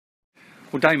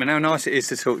Well, Damon, how nice it is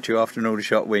to talk to you after an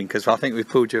Aldershot win, because I think we've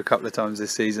pulled you a couple of times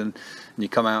this season, and you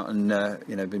come out and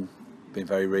been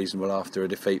very reasonable after a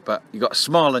defeat. But you got a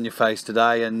smile on your face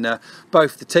today, and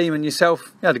both the team and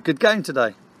yourself had a good game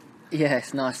today. Yeah,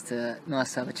 it's nice to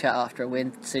have a chat after a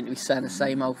win. Seem to be saying the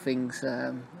same old things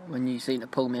when you seem to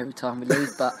pull me every time we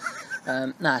lose. But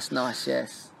no, it's nice.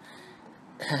 Yes,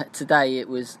 today it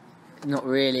was not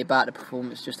really about the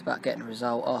performance, just about getting a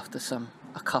result after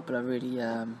a couple of really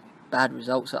bad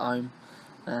results at home.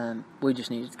 We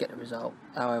just needed to get the result,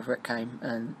 however it came,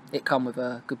 and it come with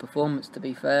a good performance. To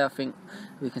be fair, I think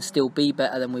we can still be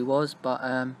better than we was, but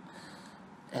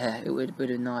yeah, it would have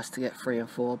been nice to get 3 and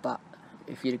 4. But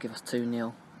if you'd have given us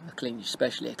 2-0,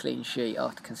 especially a clean sheet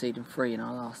after conceding 3 in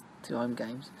our last 2 home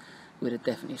games, we'd have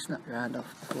definitely snapped your hand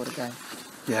off before the game.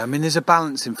 Yeah, I mean, there's a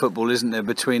balance in football, isn't there,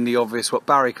 between the obvious, what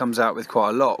Barry comes out with quite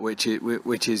a lot, which is,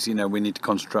 we need to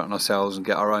concentrate on ourselves and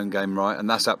get our own game right, and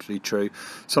that's absolutely true.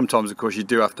 Sometimes, of course, you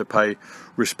do have to pay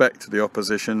respect to the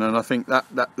opposition, and I think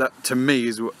that to me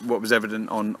is what was evident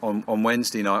on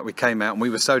Wednesday night. We came out and we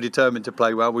were so determined to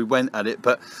play well, we went at it,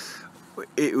 but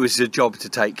it was a job to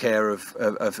take care of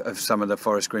some of the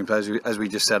Forest Green players. As we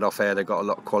just said off air, they've got a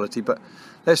lot of quality. But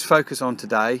let's focus on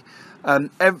today.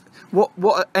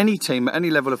 What any team at any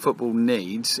level of football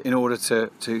needs in order to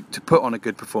put on a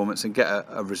good performance and get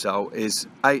a result is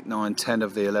 8, 9, 10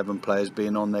 of the 11 players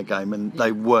being on their game, and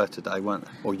they were today, weren't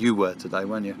they? Or you were today,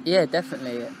 weren't you? Yeah,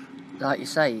 definitely. Like you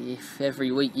say, if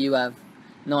every week you have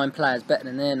 9 players better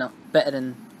than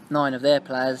 9 of their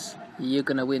players, you're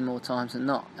going to win more times than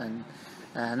not. And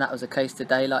that was the case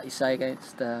today, like you say,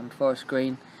 against Forest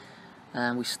Green.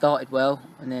 We started well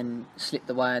and then slipped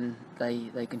away, and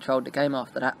they controlled the game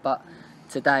after that. But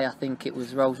today I think it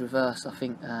was roles reversed. I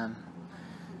think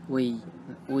we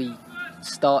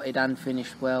started and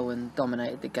finished well and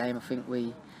dominated the game. I think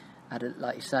we had,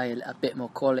 like you say, a bit more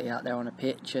quality out there on the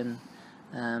pitch, and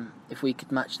if we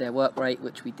could match their work rate,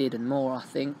 which we did and more, I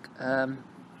think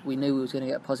we knew we was going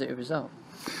to get a positive result.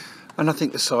 And I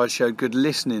think the side showed good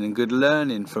listening and good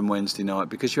learning from Wednesday night,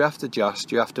 because you have to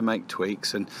adjust, you have to make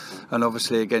tweaks, and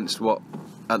obviously against what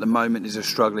at the moment is a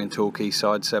struggling Torquay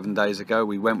side 7 days ago,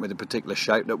 we went with a particular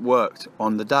shape that worked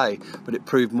on the day, but it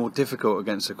proved more difficult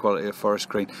against the quality of Forest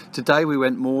Green. Today we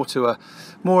went more of a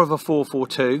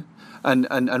 4-4-2.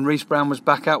 And Reece Brown was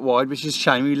back out wide, which is a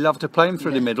shame. We love to play him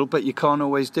through the middle, but you can't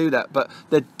always do that. But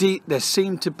there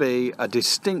seemed to be a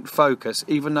distinct focus,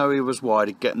 even though he was wide,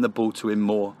 at getting the ball to him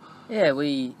more. Yeah,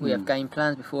 we have game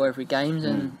plans before every game,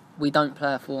 and we don't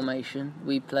play a formation.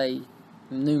 We play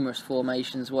numerous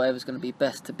formations, whatever's going to be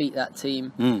best to beat that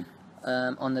team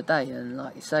on the day. And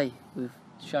like you say, we've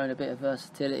shown a bit of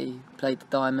versatility, played the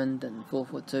diamond and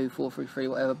 4-4-2, 4-3-3,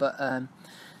 whatever. But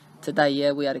today,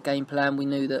 yeah, we had a game plan. We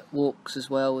knew that Walks as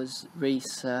well as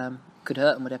Reece could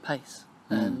hurt them with their pace,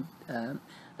 and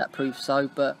that proved so.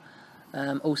 But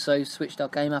also switched our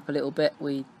game up a little bit.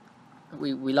 We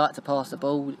like to pass the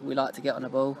ball, we like to get on the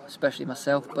ball, especially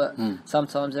myself, but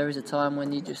sometimes there is a time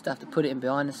when you just have to put it in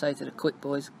behind and say to the quick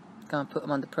boys, go and put them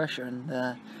under pressure,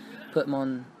 and put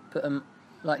them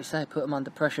like you say, put them under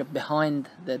pressure behind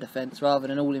their defence rather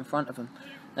than all in front of them,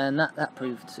 and that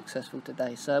proved successful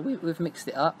today. So we've mixed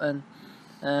it up, and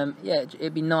yeah,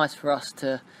 it'd be nice for us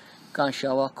to go and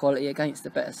show our quality against the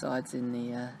better sides in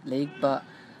the league, but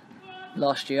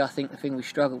last year I think the thing we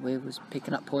struggled with was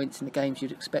picking up points in the games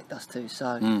you'd expect us to.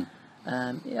 So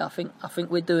yeah, I think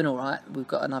we're doing all right. We've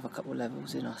got another couple of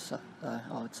levels in us,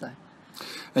 I would say.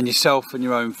 And yourself and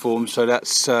your own form, so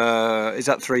that's is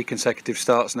that 3 consecutive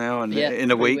starts now, and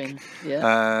in a week.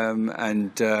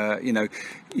 And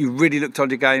you really looked on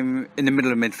your game in the middle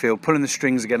of midfield, pulling the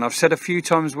strings again. I've said a few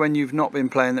times when you've not been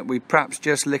playing that we perhaps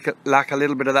just lack a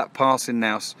little bit of that passing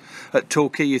now. At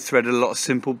Torquay, you threaded a lot of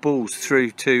simple balls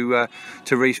through to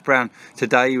Reece Brown.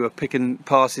 Today, you were picking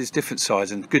passes different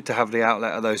sides, and good to have the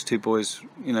outlet of those 2 boys,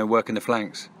 working the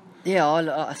flanks. Yeah,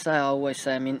 I always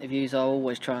say in interviews, I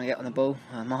always try and get on the ball.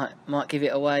 I might give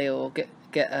it away or get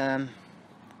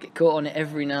caught on it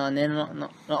every now and then,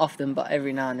 not often, but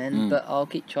every now and then. But I'll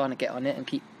keep trying to get on it and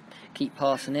keep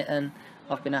passing it. And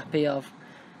I've been happy. I've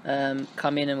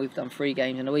come in and we've done 3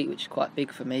 games in a week, which is quite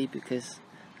big for me, because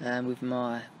with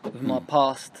my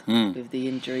past, with the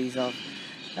injuries, I've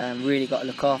really got to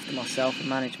look after myself and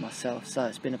manage myself, so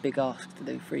it's been a big ask to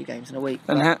do 3 games in a week.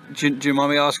 And do you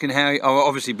mind me asking how? I'll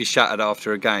obviously be shattered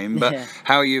after a game, but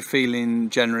how are you feeling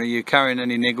generally? Are you carrying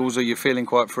any niggles, or are you feeling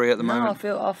quite free at the moment?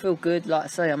 I feel good. Like I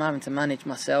say, I'm having to manage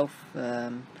myself.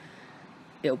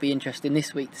 It'll be interesting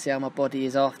this week to see how my body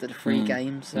is after the 3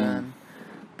 games.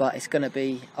 But it's going to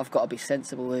be, I've got to be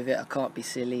sensible with it. I can't be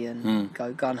silly and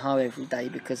go gun-ho every day,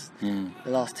 because the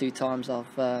last 2 times I've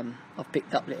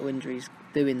picked up little injuries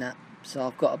doing that. So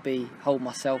I've got to hold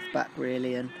myself back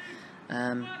really,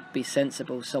 and be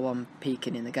sensible, so I'm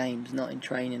peaking in the games, not in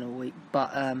training all week.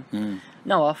 But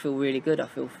no, I feel really good. I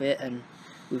feel fit, and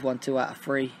we've won 2 out of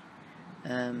 3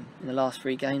 in the last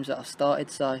 3 games that I've started.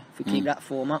 So if we keep that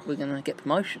form up, we're going to get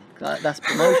promotion. That's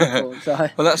promotion form. So.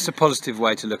 Well, that's the positive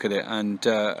way to look at it.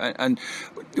 And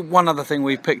one other thing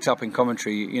we've picked up in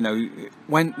commentary, you know,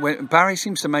 when Barry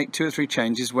seems to make 2 or 3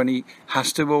 changes when he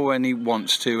has to or when he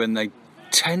wants to, and they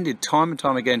tended time and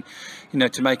time again, you know,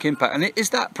 to make impact. And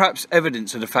is that perhaps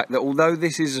evidence of the fact that although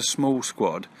this is a small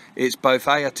squad, it's both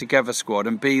a together squad,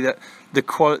 and B, that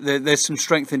there's some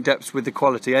strength in depth with the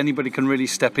quality. Anybody can really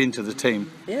step into the team.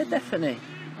 Yeah, definitely.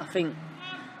 I think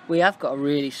we have got a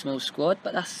really small squad,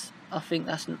 but I think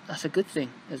that's a good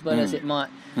thing, as well as it might.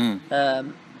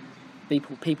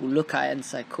 People look at it and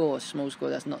say, "Course, small squad,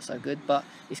 that's not so good," but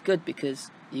it's good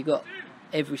because you got.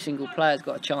 Every single player's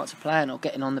got a chance of playing or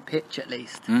getting on the pitch at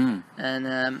least.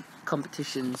 And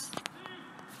competitions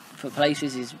for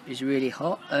places is really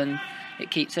hot, and it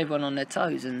keeps everyone on their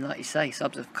toes. And like you say,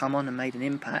 subs have come on and made an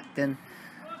impact, and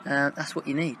that's what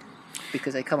you need,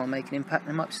 because they come on, make an impact,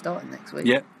 they might be starting next week.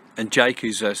 Yeah. And Jake,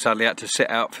 who's sadly had to sit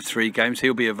out for 3 games,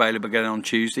 he'll be available again on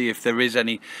Tuesday if there is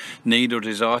any need or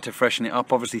desire to freshen it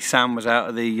up. Obviously Sam was out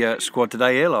of the squad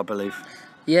today, ill, I believe.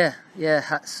 Yeah,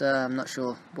 Hat's, I'm not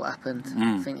sure what happened.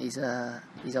 I think his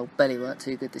old belly weren't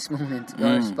too good this morning, to be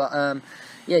honest. But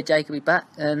yeah, Jake will be back,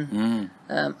 and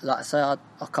like I say, I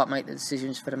can't make the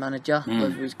decisions for the manager,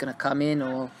 whether he's going to come in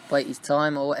or wait his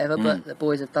time or whatever. But the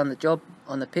boys have done the job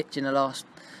on the pitch in the last,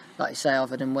 like you say,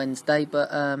 other than Wednesday. But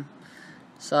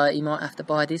so he might have to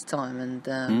bide his time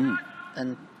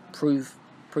and prove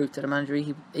to the manager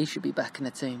he should be back in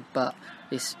the team. But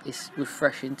it's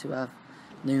refreshing to have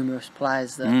numerous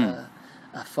players that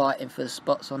are fighting for the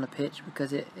spots on the pitch,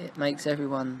 because it makes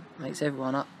everyone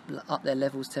up their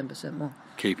levels 10% more.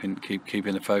 Keeping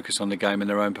the focus on the game and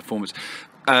their own performance.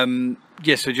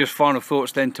 Yeah, so just final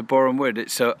thoughts then to Boreham Wood.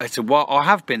 It's a while. I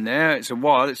have been there. It's a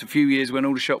while. It's a few years when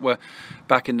Aldershot were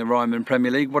back in the Ryman Premier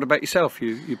League. What about yourself?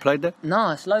 You played there? No,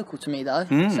 it's local to me though.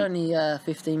 It's only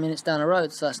 15 minutes down the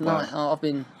road, so that's nice. I've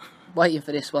been waiting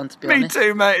for this one, to be honest. Me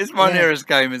too, mate. It's my nearest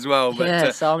game as well.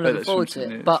 But, so I'm looking forward to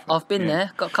it. But I've been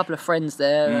there, got a couple of friends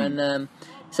there, and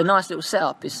it's a nice little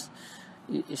setup. It's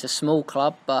a small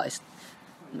club, but it's,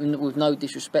 with no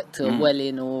disrespect to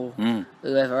Welling or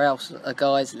whoever else, a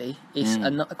Guiseley, it's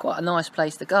quite a nice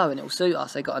place to go, and it will suit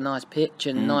us. They got a nice pitch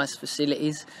and nice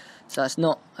facilities, so it's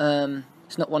not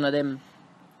one of them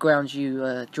grounds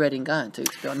you dreading going to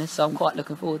be honest. So I'm quite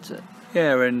looking forward to it.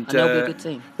 Yeah, and they'll be a good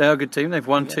team. They are a good team. They've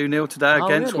won 2-0 today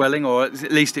against Welling, or at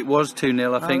least it was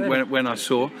 2-0, I think, when I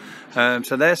saw.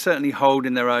 So they're certainly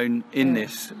holding their own in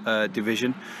this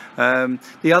division.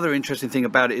 The other interesting thing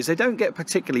about it is they don't get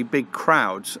particularly big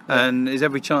crowds, and there's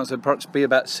every chance there'll perhaps be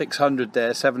about 600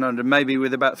 there, 700, maybe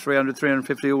with about 300,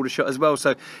 350 Aldershot as well.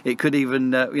 So it could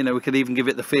even, we could even give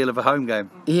it the feel of a home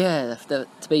game. Yeah, to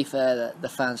be fair, the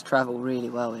fans travel really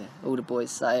well here. All the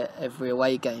boys say every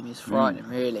away game is frightening,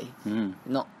 really.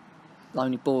 Not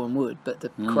only Boreham Wood, but the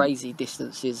crazy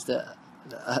distances that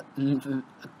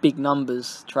big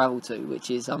numbers travel to, which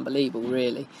is unbelievable,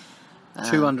 really.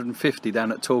 250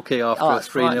 down at Torquay after a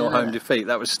 3-0 home defeat.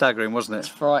 That was staggering, wasn't it? It's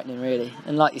frightening, really.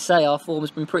 And like you say, our form has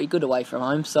been pretty good away from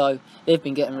home, so they've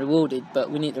been getting rewarded,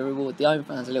 but we need to reward the home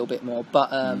fans a little bit more.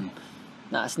 But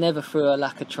no, it's never through a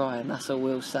lack of trying, that's all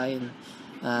we'll say. And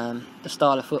the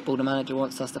style of football the manager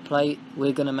wants us to play,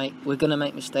 we're gonna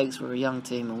make mistakes. We're a young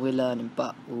team and we're learning,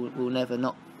 but we'll never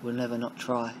not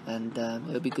try. And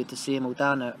it'll be good to see them all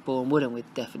down there at Boreham Wood, and we're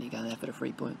definitely going there for the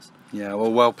 3 points. Yeah,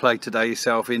 well played today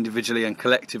yourself, individually and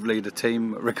collectively. The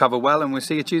team recover well, and we'll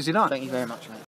see you Tuesday night. Thank you very much, mate.